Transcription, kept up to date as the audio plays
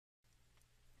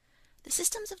The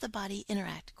systems of the body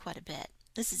interact quite a bit.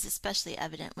 This is especially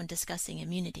evident when discussing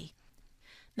immunity.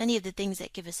 Many of the things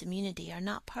that give us immunity are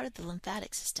not part of the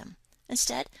lymphatic system.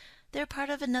 Instead, they're part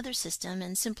of another system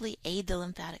and simply aid the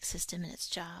lymphatic system in its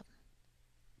job.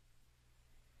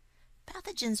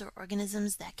 Pathogens are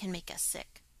organisms that can make us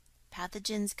sick.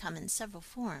 Pathogens come in several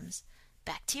forms.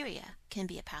 Bacteria can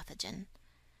be a pathogen.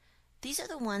 These are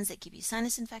the ones that give you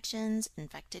sinus infections,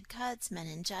 infected cuts,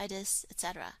 meningitis,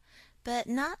 etc. But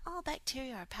not all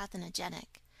bacteria are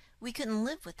pathogenic. We couldn't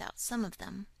live without some of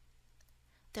them.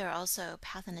 There are also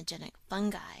pathogenic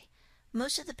fungi.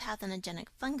 Most of the pathogenic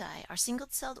fungi are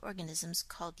single-celled organisms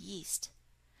called yeast.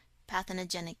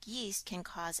 Pathogenic yeast can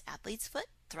cause athlete's foot,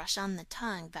 thrush on the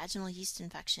tongue, vaginal yeast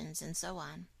infections, and so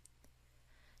on.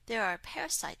 There are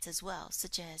parasites as well,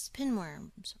 such as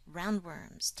pinworms,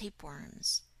 roundworms,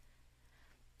 tapeworms.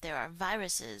 There are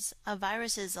viruses. A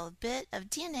virus is a bit of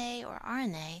DNA or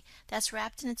RNA that's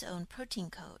wrapped in its own protein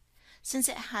coat. Since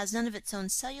it has none of its own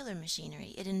cellular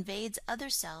machinery, it invades other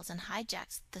cells and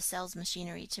hijacks the cell's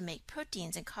machinery to make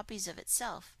proteins and copies of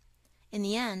itself. In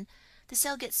the end, the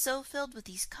cell gets so filled with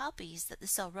these copies that the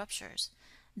cell ruptures.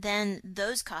 Then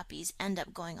those copies end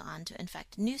up going on to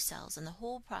infect new cells, and the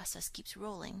whole process keeps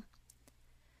rolling.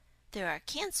 There are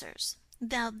cancers.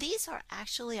 Now, these are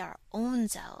actually our own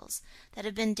cells that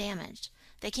have been damaged.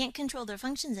 They can't control their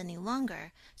functions any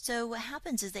longer, so what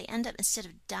happens is they end up, instead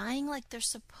of dying like they're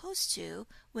supposed to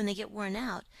when they get worn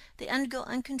out, they undergo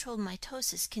uncontrolled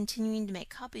mitosis, continuing to make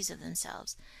copies of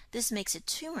themselves. This makes a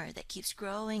tumor that keeps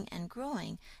growing and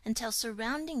growing until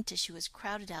surrounding tissue is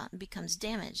crowded out and becomes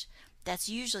damaged. That's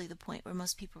usually the point where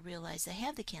most people realize they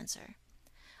have the cancer.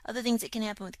 Other things that can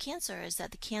happen with cancer is that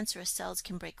the cancerous cells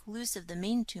can break loose of the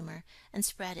main tumor and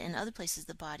spread in other places of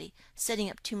the body, setting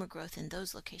up tumor growth in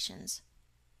those locations.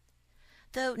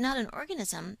 Though not an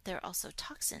organism, there are also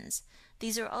toxins.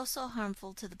 These are also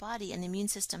harmful to the body, and the immune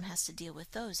system has to deal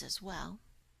with those as well.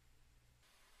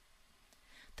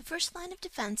 The first line of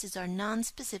defense is our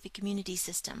non-specific immunity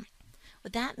system.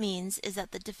 What that means is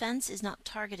that the defense is not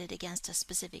targeted against a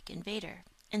specific invader.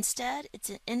 Instead, it's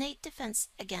an innate defense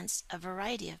against a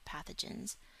variety of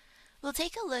pathogens. We'll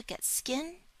take a look at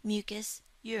skin, mucus,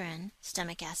 urine,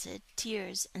 stomach acid,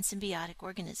 tears, and symbiotic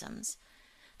organisms.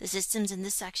 The systems in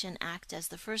this section act as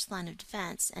the first line of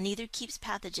defense and either keeps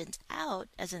pathogens out,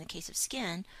 as in the case of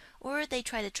skin, or they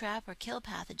try to trap or kill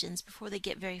pathogens before they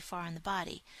get very far in the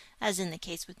body, as in the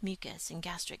case with mucus and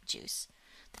gastric juice.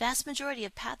 The vast majority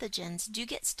of pathogens do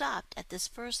get stopped at this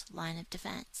first line of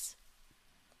defense.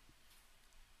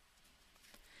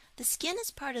 The skin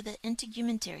is part of the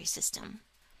integumentary system.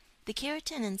 The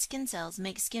keratin in skin cells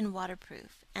makes skin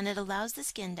waterproof, and it allows the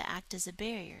skin to act as a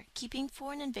barrier, keeping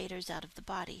foreign invaders out of the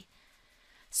body.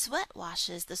 Sweat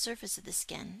washes the surface of the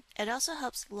skin. It also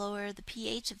helps lower the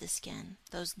pH of the skin.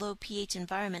 Those low pH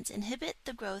environments inhibit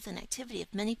the growth and activity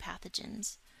of many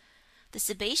pathogens. The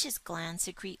sebaceous glands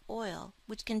secrete oil,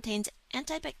 which contains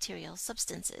antibacterial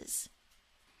substances.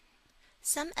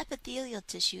 Some epithelial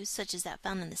tissues, such as that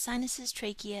found in the sinuses,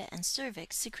 trachea, and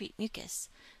cervix, secrete mucus.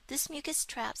 This mucus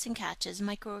traps and catches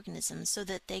microorganisms so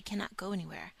that they cannot go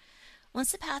anywhere.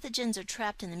 Once the pathogens are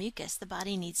trapped in the mucus, the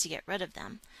body needs to get rid of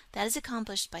them. That is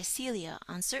accomplished by cilia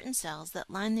on certain cells that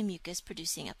line the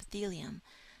mucus-producing epithelium.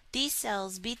 These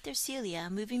cells beat their cilia,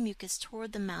 moving mucus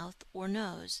toward the mouth or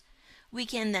nose. We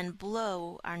can then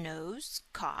blow our nose,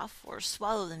 cough, or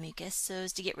swallow the mucus so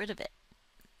as to get rid of it.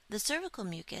 The cervical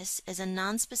mucus is a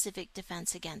nonspecific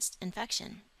defense against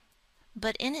infection.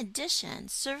 But in addition,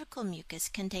 cervical mucus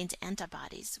contains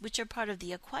antibodies, which are part of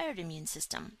the acquired immune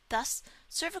system. Thus,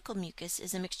 cervical mucus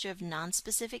is a mixture of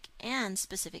nonspecific and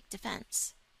specific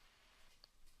defense.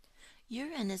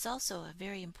 Urine is also a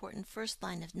very important first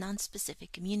line of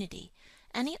nonspecific immunity.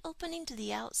 Any opening to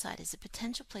the outside is a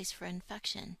potential place for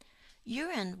infection.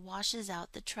 Urine washes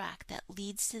out the tract that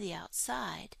leads to the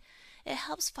outside. It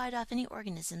helps fight off any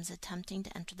organisms attempting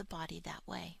to enter the body that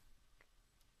way.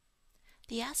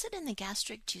 The acid in the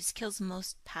gastric juice kills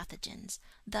most pathogens.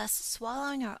 Thus,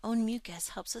 swallowing our own mucus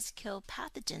helps us kill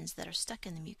pathogens that are stuck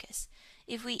in the mucus.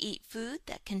 If we eat food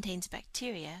that contains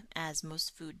bacteria, as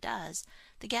most food does,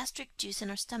 the gastric juice in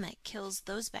our stomach kills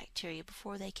those bacteria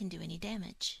before they can do any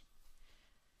damage.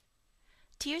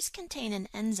 Tears contain an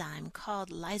enzyme called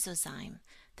lysozyme.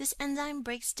 This enzyme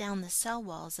breaks down the cell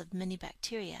walls of many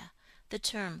bacteria. The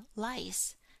term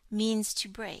lyse means to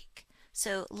break,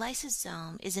 so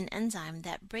lysosome is an enzyme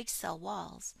that breaks cell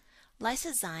walls.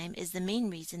 Lysozyme is the main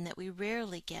reason that we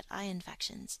rarely get eye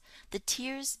infections. The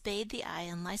tears bathe the eye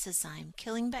in lysozyme,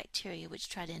 killing bacteria which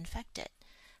try to infect it.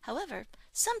 However,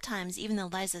 sometimes even the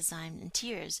lysozyme in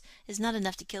tears is not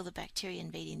enough to kill the bacteria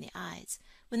invading the eyes.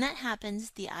 When that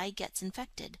happens, the eye gets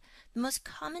infected. The most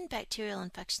common bacterial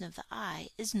infection of the eye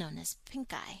is known as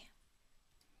pink eye.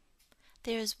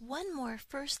 There is one more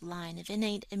first line of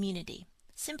innate immunity: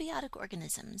 symbiotic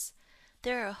organisms.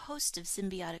 There are a host of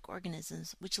symbiotic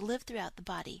organisms which live throughout the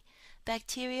body.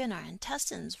 Bacteria in our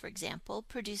intestines, for example,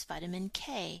 produce vitamin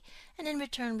K, and in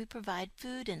return we provide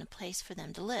food and a place for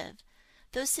them to live.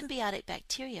 Those symbiotic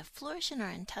bacteria flourish in our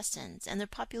intestines, and their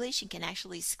population can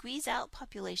actually squeeze out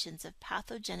populations of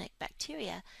pathogenic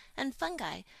bacteria and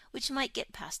fungi which might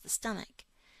get past the stomach.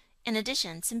 In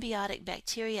addition, symbiotic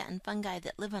bacteria and fungi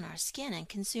that live on our skin and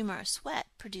consume our sweat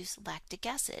produce lactic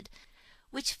acid,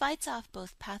 which fights off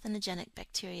both pathogenic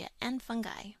bacteria and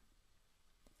fungi.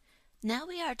 Now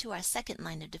we are to our second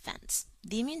line of defense,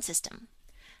 the immune system.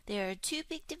 There are two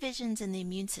big divisions in the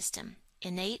immune system: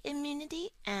 innate immunity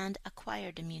and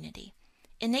acquired immunity.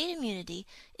 Innate immunity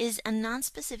is a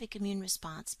nonspecific immune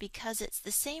response because it's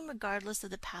the same regardless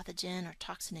of the pathogen or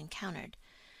toxin encountered.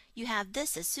 You have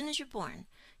this as soon as you're born.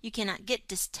 You cannot get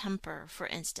distemper, for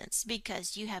instance,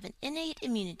 because you have an innate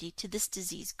immunity to this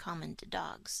disease common to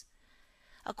dogs.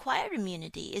 Acquired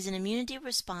immunity is an immunity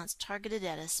response targeted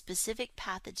at a specific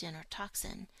pathogen or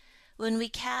toxin. When we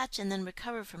catch and then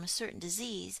recover from a certain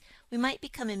disease, we might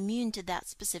become immune to that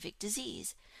specific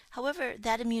disease. However,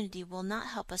 that immunity will not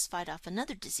help us fight off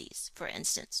another disease. For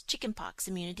instance, chickenpox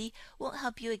immunity won't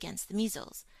help you against the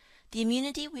measles. The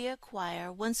immunity we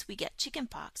acquire once we get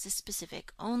chickenpox is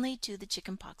specific only to the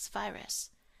chickenpox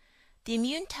virus. The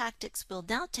immune tactics we'll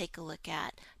now take a look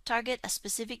at target a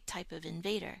specific type of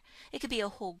invader. It could be a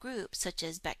whole group, such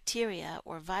as bacteria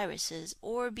or viruses,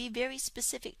 or be very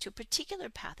specific to a particular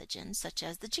pathogen, such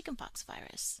as the chickenpox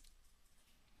virus.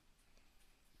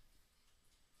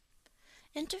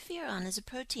 Interferon is a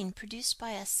protein produced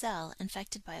by a cell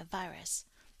infected by a virus.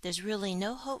 There's really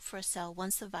no hope for a cell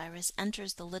once the virus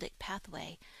enters the lytic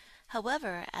pathway.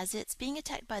 However, as it's being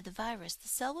attacked by the virus, the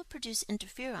cell will produce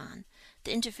interferon.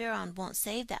 The interferon won't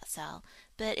save that cell,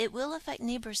 but it will affect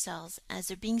neighbor cells as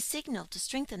they're being signaled to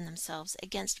strengthen themselves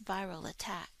against viral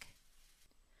attack.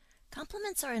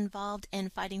 Complements are involved in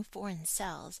fighting foreign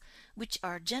cells, which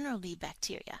are generally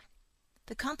bacteria.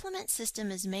 The complement system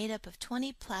is made up of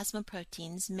 20 plasma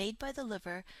proteins made by the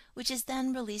liver, which is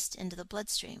then released into the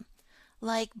bloodstream.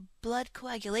 Like blood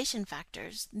coagulation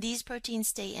factors, these proteins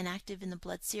stay inactive in the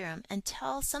blood serum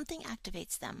until something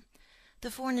activates them.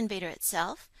 The foreign invader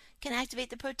itself can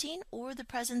activate the protein, or the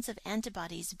presence of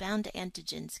antibodies bound to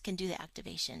antigens can do the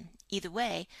activation. Either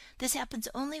way, this happens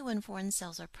only when foreign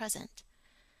cells are present.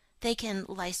 They can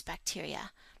lyse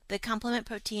bacteria. The complement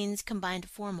proteins combine to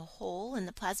form a hole in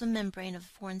the plasma membrane of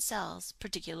foreign cells,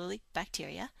 particularly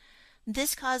bacteria.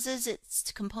 This causes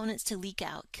its components to leak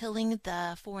out, killing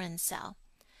the foreign cell.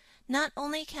 Not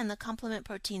only can the complement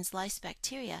proteins lyse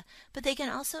bacteria, but they can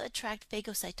also attract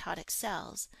phagocytotic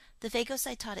cells. The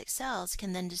phagocytotic cells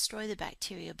can then destroy the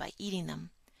bacteria by eating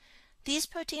them. These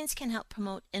proteins can help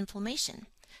promote inflammation.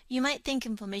 You might think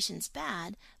inflammation's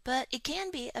bad, but it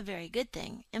can be a very good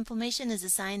thing. Inflammation is a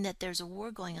sign that there's a war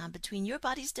going on between your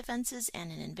body's defenses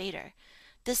and an invader.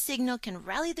 This signal can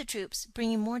rally the troops,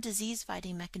 bringing more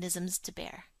disease-fighting mechanisms to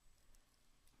bear.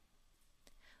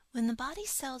 When the body's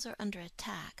cells are under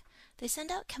attack, they send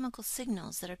out chemical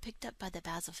signals that are picked up by the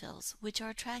basophils, which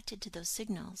are attracted to those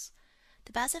signals.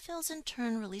 The basophils in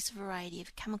turn release a variety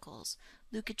of chemicals: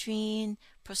 leukotriene,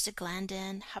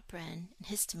 prostaglandin, heparin, and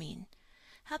histamine.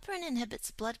 Heparin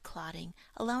inhibits blood clotting,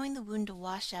 allowing the wound to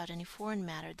wash out any foreign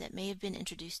matter that may have been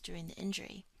introduced during the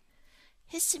injury.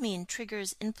 Histamine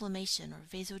triggers inflammation or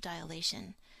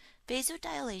vasodilation.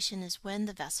 Vasodilation is when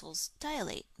the vessels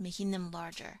dilate, making them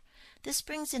larger. This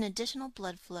brings in additional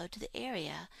blood flow to the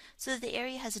area so that the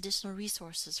area has additional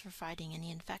resources for fighting any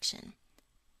infection.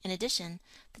 In addition,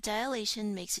 the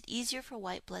dilation makes it easier for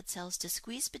white blood cells to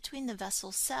squeeze between the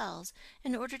vessel cells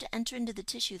in order to enter into the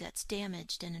tissue that's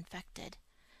damaged and infected.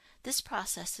 This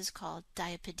process is called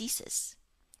diapedesis.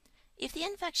 If the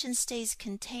infection stays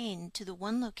contained to the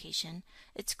one location,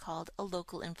 it's called a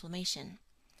local inflammation.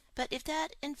 But if that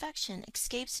infection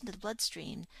escapes into the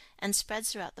bloodstream and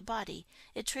spreads throughout the body,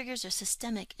 it triggers a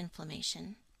systemic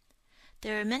inflammation.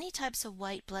 There are many types of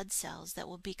white blood cells that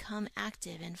will become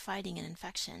active in fighting an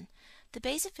infection. The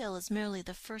basophil is merely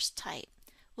the first type.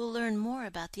 We'll learn more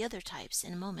about the other types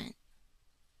in a moment.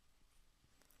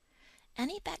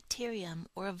 Any bacterium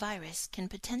or a virus can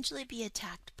potentially be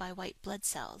attacked by white blood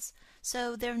cells,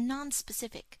 so they're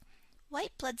nonspecific.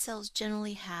 White blood cells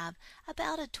generally have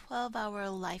about a 12-hour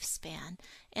lifespan,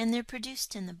 and they're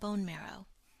produced in the bone marrow.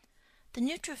 The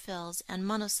neutrophils and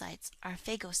monocytes are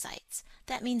phagocytes.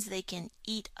 That means they can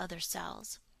eat other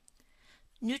cells.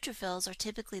 Neutrophils are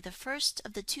typically the first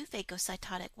of the two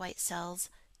phagocytotic white cells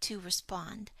to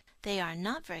respond. They are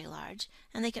not very large,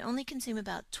 and they can only consume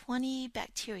about 20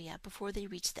 bacteria before they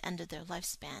reach the end of their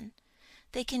lifespan.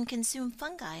 They can consume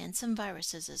fungi and some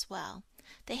viruses as well.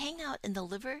 They hang out in the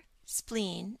liver,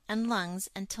 spleen, and lungs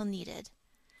until needed.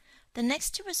 The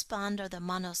next to respond are the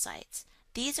monocytes.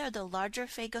 These are the larger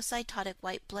phagocytotic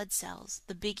white blood cells,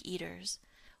 the big eaters.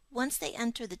 Once they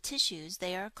enter the tissues,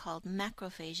 they are called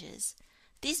macrophages.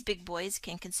 These big boys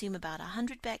can consume about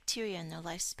 100 bacteria in their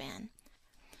lifespan.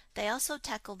 They also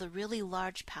tackle the really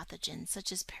large pathogens,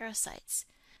 such as parasites.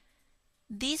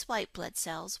 These white blood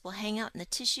cells will hang out in the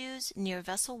tissues, near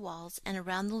vessel walls, and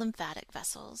around the lymphatic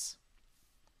vessels.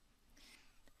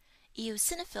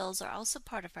 Eosinophils are also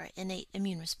part of our innate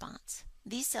immune response.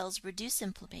 These cells reduce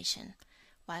inflammation.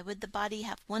 Why would the body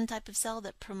have one type of cell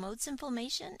that promotes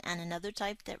inflammation and another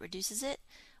type that reduces it?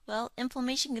 Well,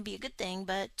 inflammation can be a good thing,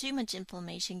 but too much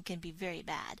inflammation can be very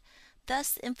bad.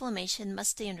 Thus, inflammation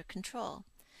must stay under control.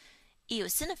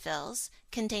 Eosinophils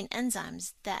contain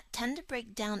enzymes that tend to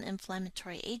break down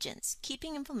inflammatory agents,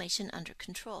 keeping inflammation under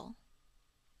control.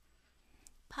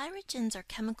 Pyrogens are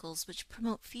chemicals which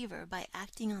promote fever by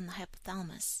acting on the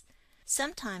hypothalamus.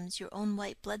 Sometimes your own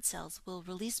white blood cells will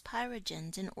release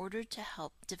pyrogens in order to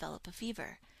help develop a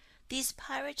fever. These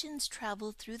pyrogens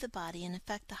travel through the body and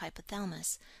affect the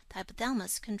hypothalamus. The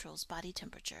hypothalamus controls body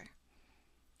temperature.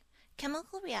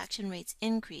 Chemical reaction rates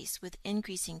increase with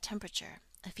increasing temperature.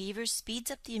 A fever speeds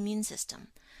up the immune system.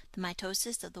 The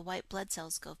mitosis of the white blood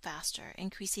cells go faster,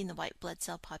 increasing the white blood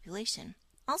cell population.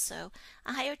 Also,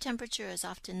 a higher temperature is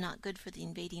often not good for the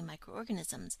invading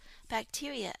microorganisms.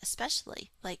 Bacteria especially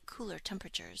like cooler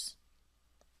temperatures.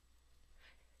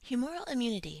 Humoral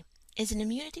immunity is an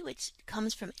immunity which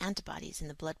comes from antibodies in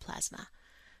the blood plasma.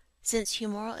 Since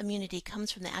humoral immunity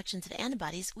comes from the actions of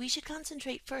antibodies, we should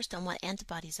concentrate first on what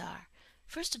antibodies are.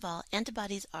 First of all,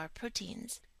 antibodies are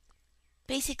proteins.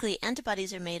 Basically,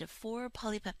 antibodies are made of 4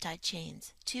 polypeptide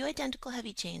chains, 2 identical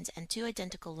heavy chains and 2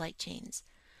 identical light chains.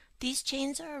 These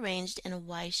chains are arranged in a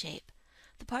Y shape.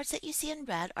 The parts that you see in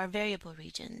red are variable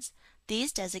regions.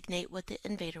 These designate what the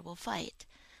invader will fight.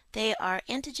 They are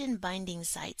antigen binding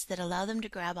sites that allow them to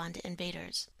grab onto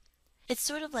invaders. It's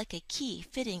sort of like a key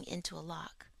fitting into a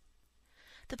lock.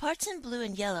 The parts in blue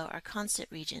and yellow are constant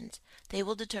regions. They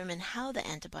will determine how the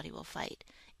antibody will fight.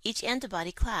 Each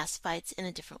antibody class fights in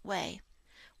a different way.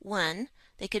 1.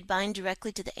 They could bind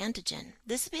directly to the antigen.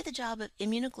 This would be the job of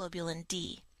immunoglobulin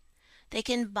D. They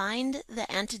can bind the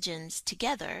antigens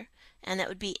together, and that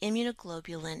would be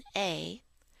immunoglobulin A.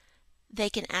 They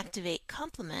can activate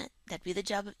complement, that would be the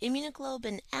job of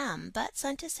immunoglobulin M, but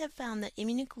scientists have found that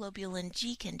immunoglobulin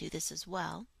G can do this as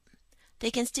well. They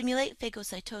can stimulate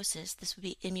phagocytosis, this would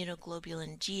be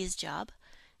immunoglobulin G's job,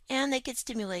 and they could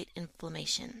stimulate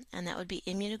inflammation, and that would be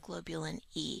immunoglobulin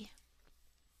E.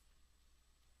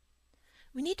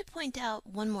 We need to point out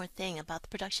one more thing about the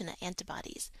production of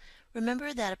antibodies.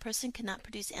 Remember that a person cannot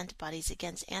produce antibodies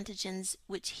against antigens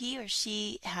which he or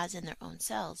she has in their own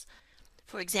cells.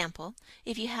 For example,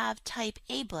 if you have type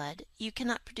A blood, you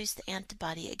cannot produce the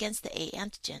antibody against the A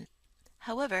antigen.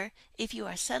 However, if you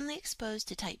are suddenly exposed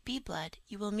to type B blood,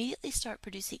 you will immediately start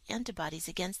producing antibodies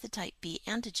against the type B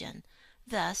antigen.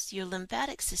 Thus, your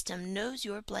lymphatic system knows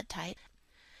your blood type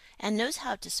and knows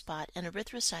how to spot an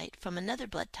erythrocyte from another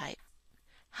blood type.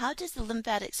 How does the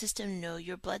lymphatic system know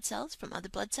your blood cells from other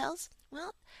blood cells?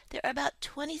 Well, there are about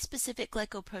 20 specific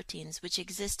glycoproteins which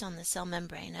exist on the cell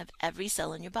membrane of every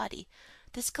cell in your body.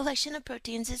 This collection of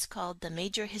proteins is called the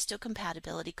Major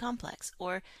Histocompatibility Complex,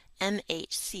 or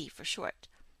MHC for short.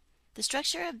 The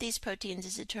structure of these proteins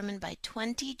is determined by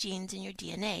 20 genes in your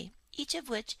DNA, each of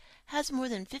which has more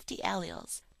than 50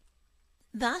 alleles.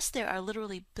 Thus, there are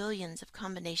literally billions of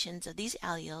combinations of these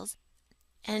alleles,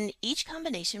 and each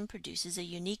combination produces a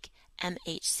unique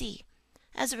MHC.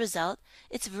 As a result,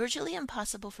 it's virtually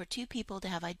impossible for two people to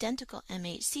have identical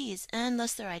MHCs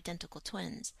unless they're identical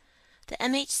twins. The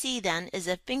MHC then is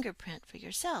a fingerprint for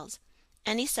your cells.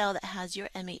 Any cell that has your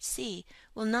MHC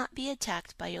will not be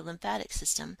attacked by your lymphatic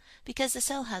system because the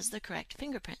cell has the correct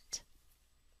fingerprint.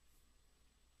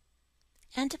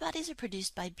 Antibodies are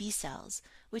produced by B cells,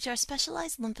 which are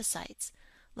specialized lymphocytes.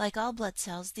 Like all blood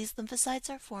cells, these lymphocytes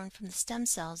are formed from the stem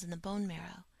cells in the bone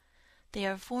marrow. They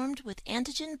are formed with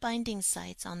antigen binding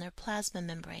sites on their plasma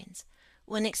membranes.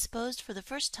 When exposed for the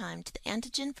first time to the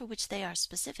antigen for which they are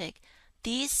specific,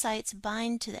 these sites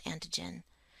bind to the antigen,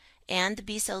 and the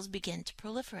B cells begin to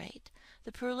proliferate.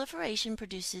 The proliferation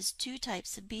produces two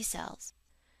types of B cells.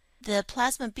 The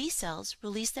plasma B cells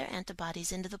release their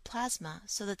antibodies into the plasma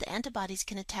so that the antibodies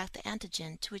can attack the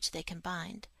antigen to which they can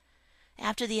bind.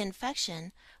 After the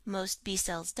infection, most B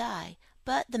cells die,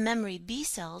 but the memory B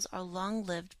cells are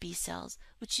long-lived B cells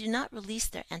which do not release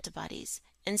their antibodies.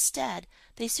 Instead,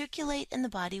 they circulate in the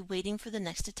body waiting for the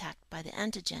next attack by the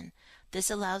antigen. This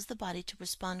allows the body to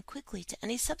respond quickly to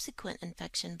any subsequent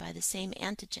infection by the same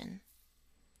antigen.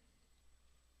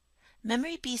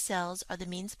 Memory B cells are the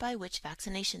means by which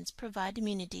vaccinations provide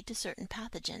immunity to certain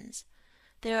pathogens.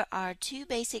 There are two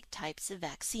basic types of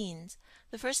vaccines.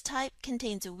 The first type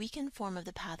contains a weakened form of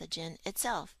the pathogen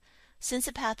itself. Since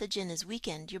a pathogen is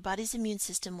weakened, your body's immune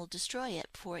system will destroy it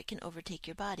before it can overtake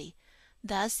your body.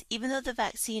 Thus, even though the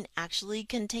vaccine actually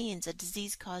contains a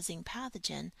disease-causing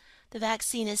pathogen, the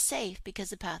vaccine is safe because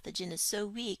the pathogen is so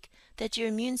weak that your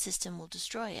immune system will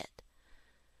destroy it.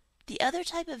 The other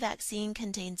type of vaccine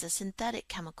contains a synthetic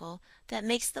chemical that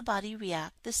makes the body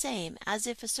react the same as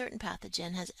if a certain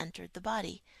pathogen has entered the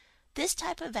body. This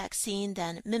type of vaccine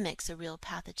then mimics a real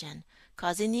pathogen,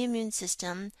 causing the immune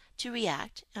system to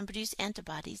react and produce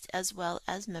antibodies as well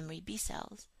as memory B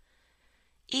cells.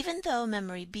 Even though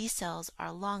memory B cells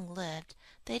are long-lived,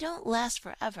 they don't last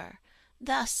forever.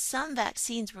 Thus, some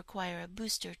vaccines require a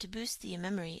booster to boost the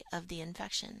memory of the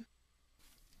infection.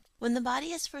 When the body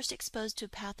is first exposed to a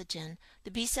pathogen, the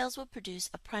B cells will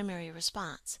produce a primary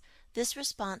response. This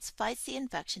response fights the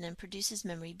infection and produces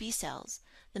memory B cells.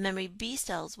 The memory B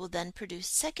cells will then produce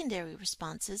secondary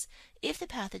responses if the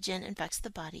pathogen infects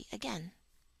the body again.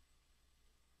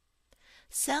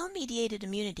 Cell-mediated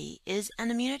immunity is an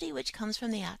immunity which comes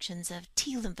from the actions of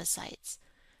T lymphocytes.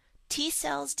 T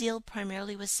cells deal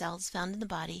primarily with cells found in the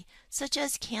body, such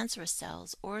as cancerous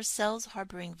cells or cells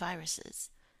harboring viruses.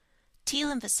 T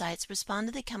lymphocytes respond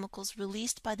to the chemicals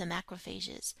released by the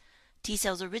macrophages. T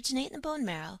cells originate in the bone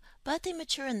marrow, but they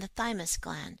mature in the thymus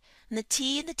gland, and the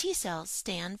T in the T cells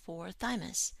stand for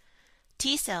thymus.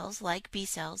 T cells, like B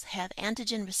cells, have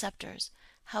antigen receptors.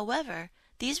 However,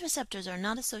 these receptors are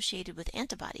not associated with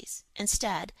antibodies.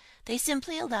 Instead, they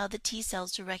simply allow the T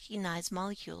cells to recognize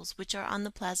molecules which are on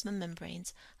the plasma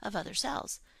membranes of other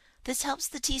cells. This helps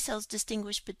the T cells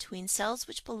distinguish between cells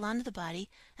which belong to the body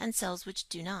and cells which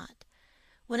do not.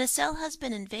 When a cell has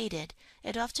been invaded,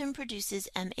 it often produces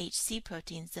MHC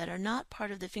proteins that are not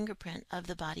part of the fingerprint of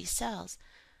the body's cells.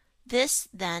 This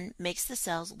then makes the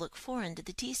cells look foreign to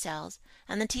the T cells,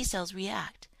 and the T cells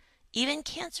react. Even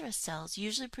cancerous cells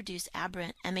usually produce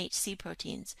aberrant MHC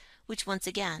proteins, which once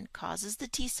again causes the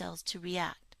T cells to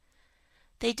react.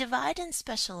 They divide and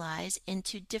specialize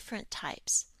into different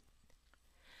types.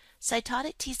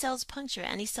 Cytotic T cells puncture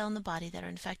any cell in the body that are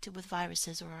infected with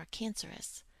viruses or are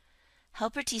cancerous.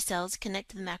 Helper T cells connect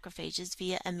to the macrophages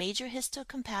via a major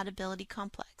histocompatibility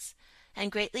complex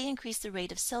and greatly increase the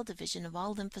rate of cell division of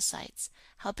all lymphocytes,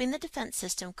 helping the defense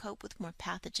system cope with more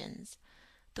pathogens.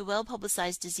 The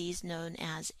well-publicized disease known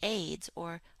as AIDS,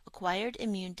 or acquired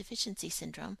immune deficiency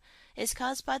syndrome, is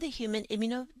caused by the human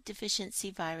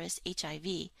immunodeficiency virus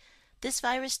HIV. This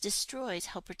virus destroys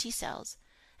helper T cells.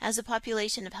 As the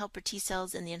population of helper T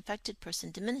cells in the infected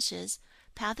person diminishes,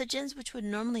 pathogens which would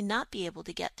normally not be able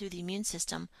to get through the immune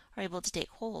system are able to take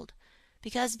hold,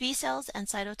 because B cells and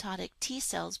cytototic T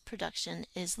cells production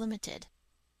is limited.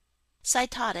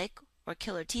 Cytotic, or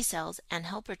killer T cells, and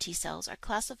helper T cells are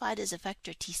classified as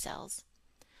effector T cells.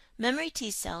 Memory T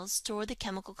cells store the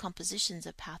chemical compositions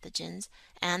of pathogens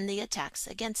and the attacks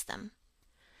against them.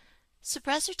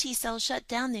 Suppressor T cells shut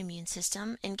down the immune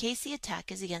system in case the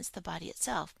attack is against the body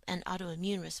itself, an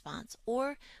autoimmune response,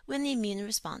 or when the immune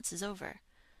response is over.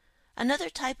 Another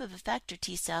type of effector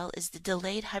T cell is the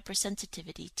delayed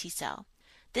hypersensitivity T cell.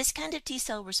 This kind of T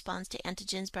cell responds to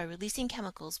antigens by releasing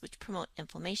chemicals which promote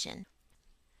inflammation.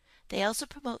 They also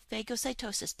promote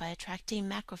phagocytosis by attracting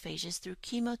macrophages through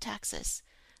chemotaxis.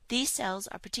 These cells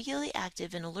are particularly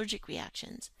active in allergic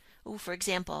reactions. For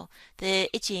example, the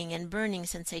itching and burning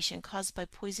sensation caused by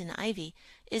poison ivy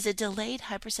is a delayed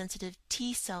hypersensitive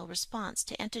T cell response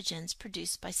to antigens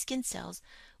produced by skin cells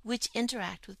which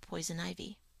interact with poison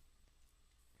ivy.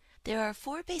 There are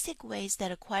 4 basic ways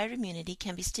that acquired immunity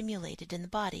can be stimulated in the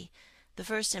body. The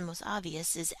first and most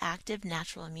obvious is active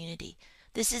natural immunity.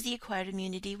 This is the acquired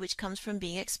immunity which comes from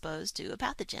being exposed to a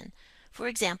pathogen. For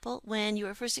example, when you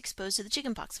are first exposed to the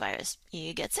chickenpox virus,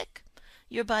 you get sick.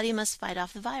 Your body must fight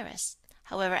off the virus.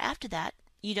 However, after that,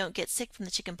 you don't get sick from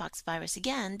the chickenpox virus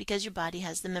again because your body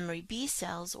has the memory B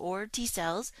cells or T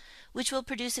cells, which will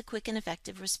produce a quick and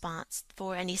effective response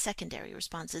for any secondary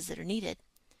responses that are needed.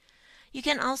 You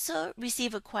can also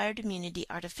receive acquired immunity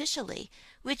artificially,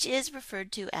 which is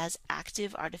referred to as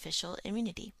active artificial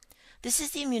immunity. This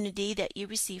is the immunity that you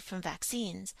receive from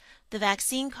vaccines. The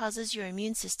vaccine causes your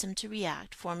immune system to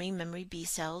react, forming memory B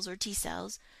cells or T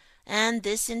cells, and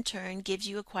this in turn gives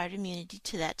you acquired immunity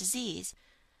to that disease.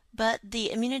 But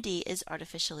the immunity is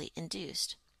artificially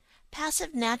induced.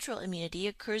 Passive natural immunity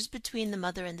occurs between the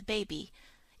mother and the baby.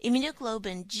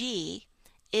 Immunoglobulin G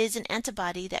is an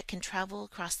antibody that can travel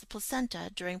across the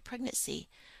placenta during pregnancy,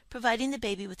 providing the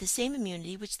baby with the same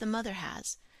immunity which the mother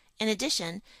has. In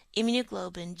addition,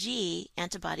 immunoglobulin G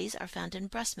antibodies are found in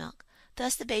breast milk.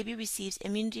 Thus, the baby receives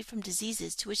immunity from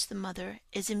diseases to which the mother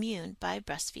is immune by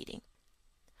breastfeeding.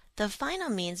 The final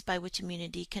means by which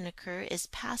immunity can occur is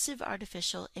passive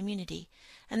artificial immunity.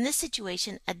 In this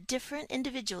situation, a different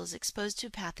individual is exposed to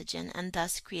a pathogen and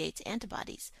thus creates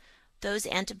antibodies. Those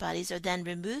antibodies are then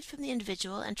removed from the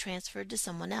individual and transferred to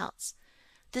someone else.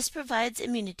 This provides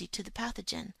immunity to the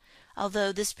pathogen.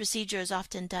 Although this procedure is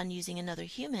often done using another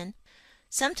human,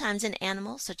 sometimes an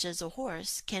animal, such as a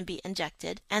horse, can be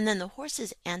injected, and then the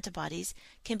horse's antibodies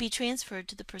can be transferred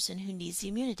to the person who needs the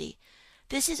immunity.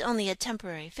 This is only a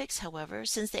temporary fix, however,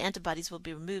 since the antibodies will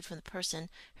be removed from the person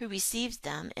who receives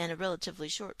them in a relatively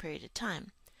short period of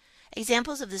time.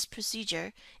 Examples of this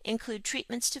procedure include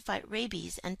treatments to fight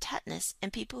rabies and tetanus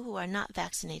in people who are not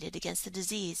vaccinated against the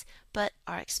disease but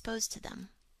are exposed to them.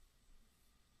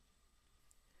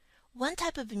 One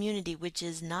type of immunity which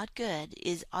is not good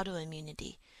is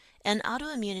autoimmunity. In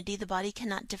autoimmunity, the body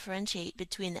cannot differentiate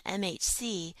between the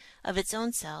MHC of its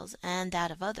own cells and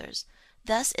that of others.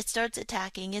 Thus, it starts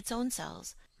attacking its own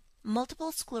cells.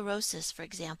 Multiple sclerosis, for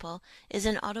example, is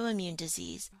an autoimmune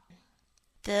disease.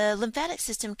 The lymphatic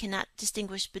system cannot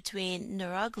distinguish between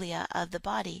neuroglia of the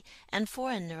body and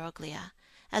foreign neuroglia.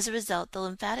 As a result, the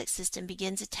lymphatic system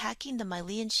begins attacking the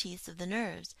myelin sheaths of the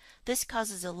nerves. This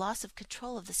causes a loss of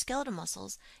control of the skeletal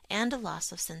muscles and a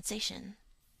loss of sensation.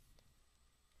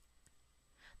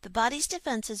 The body's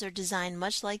defenses are designed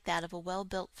much like that of a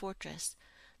well-built fortress.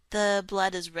 The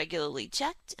blood is regularly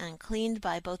checked and cleaned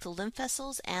by both the lymph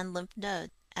vessels and lymph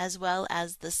nodes, as well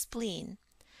as the spleen.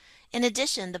 In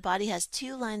addition, the body has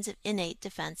two lines of innate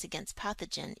defense against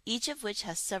pathogen, each of which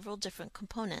has several different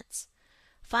components.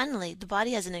 Finally, the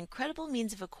body has an incredible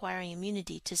means of acquiring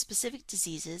immunity to specific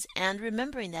diseases and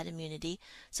remembering that immunity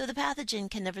so the pathogen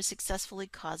can never successfully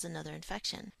cause another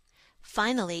infection.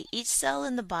 Finally, each cell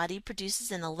in the body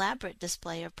produces an elaborate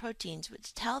display of proteins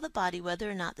which tell the body whether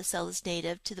or not the cell is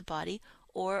native to the body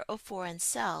or a foreign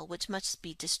cell which must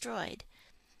be destroyed.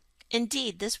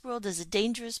 Indeed, this world is a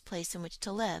dangerous place in which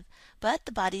to live, but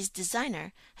the body's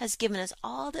designer has given us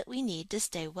all that we need to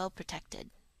stay well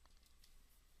protected.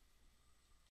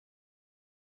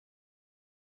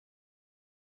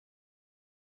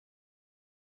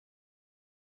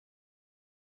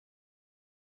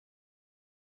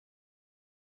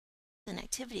 And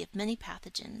activity of many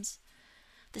pathogens.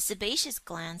 The sebaceous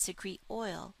glands secrete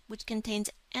oil, which contains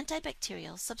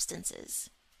antibacterial substances.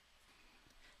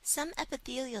 Some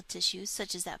epithelial tissues,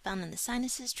 such as that found in the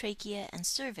sinuses, trachea, and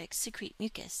cervix, secrete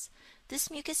mucus. This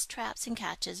mucus traps and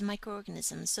catches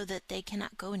microorganisms so that they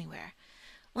cannot go anywhere.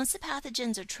 Once the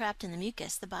pathogens are trapped in the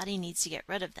mucus, the body needs to get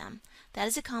rid of them. That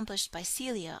is accomplished by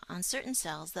cilia on certain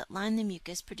cells that line the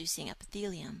mucus-producing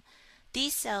epithelium.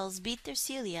 These cells beat their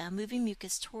cilia, moving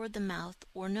mucus toward the mouth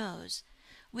or nose.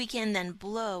 We can then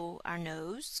blow our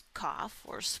nose, cough,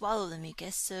 or swallow the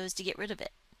mucus so as to get rid of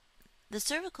it. The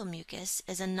cervical mucus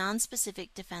is a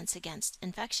nonspecific defense against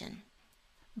infection.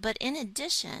 But in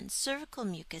addition, cervical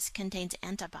mucus contains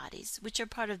antibodies, which are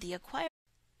part of the acquired.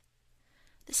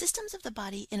 The systems of the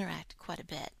body interact quite a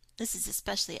bit. This is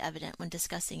especially evident when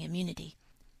discussing immunity.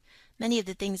 Many of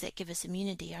the things that give us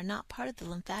immunity are not part of the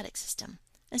lymphatic system.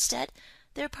 Instead,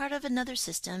 they're part of another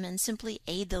system and simply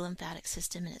aid the lymphatic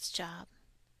system in its job.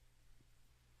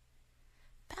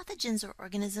 Pathogens are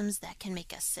organisms that can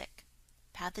make us sick.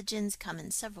 Pathogens come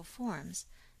in several forms.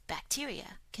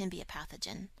 Bacteria can be a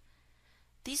pathogen.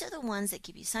 These are the ones that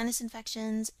give you sinus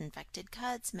infections, infected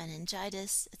cuts,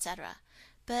 meningitis, etc.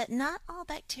 But not all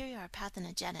bacteria are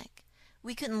pathogenic.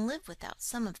 We couldn't live without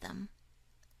some of them.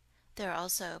 There are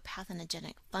also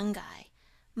pathogenic fungi.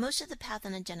 Most of the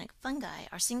pathogenic fungi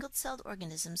are single-celled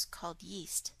organisms called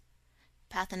yeast.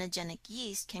 Pathogenic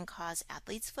yeast can cause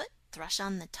athlete's foot, thrush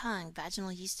on the tongue,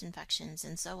 vaginal yeast infections,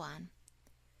 and so on.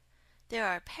 There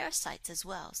are parasites as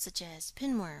well, such as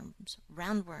pinworms,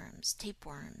 roundworms,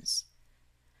 tapeworms.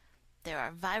 There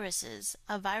are viruses.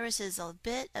 A virus is a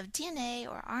bit of DNA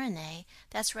or RNA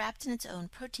that's wrapped in its own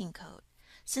protein coat.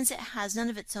 Since it has none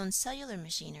of its own cellular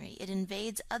machinery, it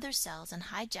invades other cells and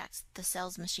hijacks the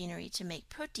cell's machinery to make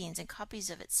proteins and copies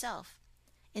of itself.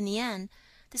 In the end,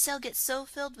 the cell gets so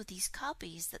filled with these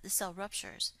copies that the cell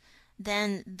ruptures.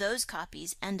 Then those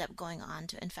copies end up going on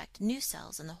to infect new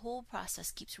cells, and the whole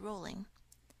process keeps rolling.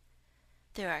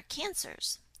 There are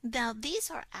cancers. Now,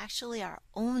 these are actually our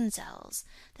own cells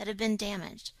that have been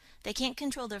damaged. They can't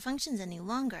control their functions any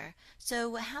longer, so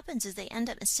what happens is they end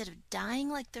up, instead of dying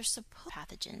like they're supposed to,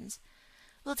 pathogens.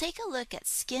 We'll take a look at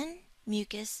skin,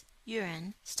 mucus,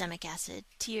 urine, stomach acid,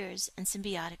 tears, and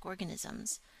symbiotic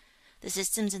organisms. The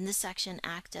systems in this section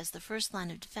act as the first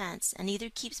line of defense and either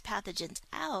keeps pathogens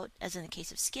out, as in the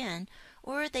case of skin,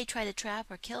 or they try to trap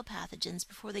or kill pathogens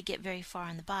before they get very far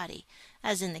in the body,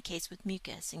 as in the case with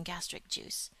mucus and gastric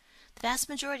juice. The vast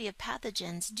majority of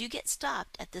pathogens do get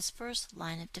stopped at this first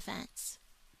line of defense.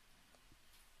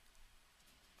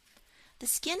 The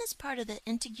skin is part of the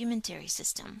integumentary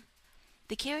system.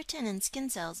 The keratin in skin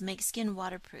cells makes skin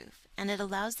waterproof, and it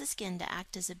allows the skin to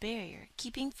act as a barrier,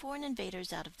 keeping foreign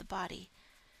invaders out of the body.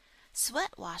 Sweat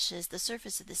washes the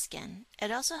surface of the skin.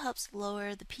 It also helps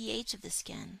lower the pH of the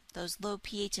skin. Those low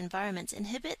pH environments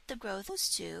inhibit the growth. Those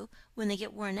two, when they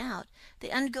get worn out, they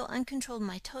undergo uncontrolled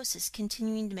mitosis,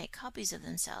 continuing to make copies of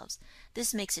themselves.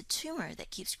 This makes a tumor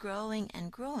that keeps growing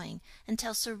and growing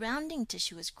until surrounding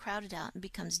tissue is crowded out and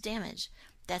becomes damaged.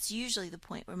 That's usually the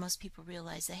point where most people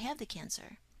realize they have the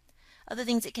cancer. Other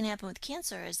things that can happen with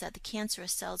cancer is that the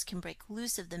cancerous cells can break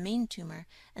loose of the main tumor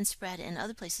and spread in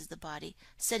other places of the body,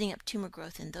 setting up tumor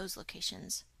growth in those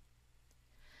locations.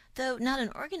 Though not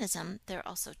an organism, there are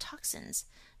also toxins.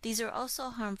 These are also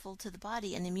harmful to the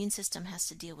body, and the immune system has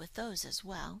to deal with those as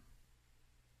well.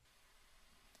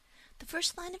 The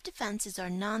first line of defense is our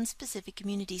non-specific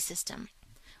immunity system.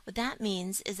 What that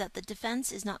means is that the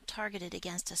defense is not targeted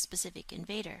against a specific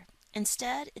invader.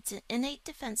 Instead, it's an innate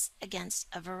defense against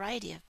a variety of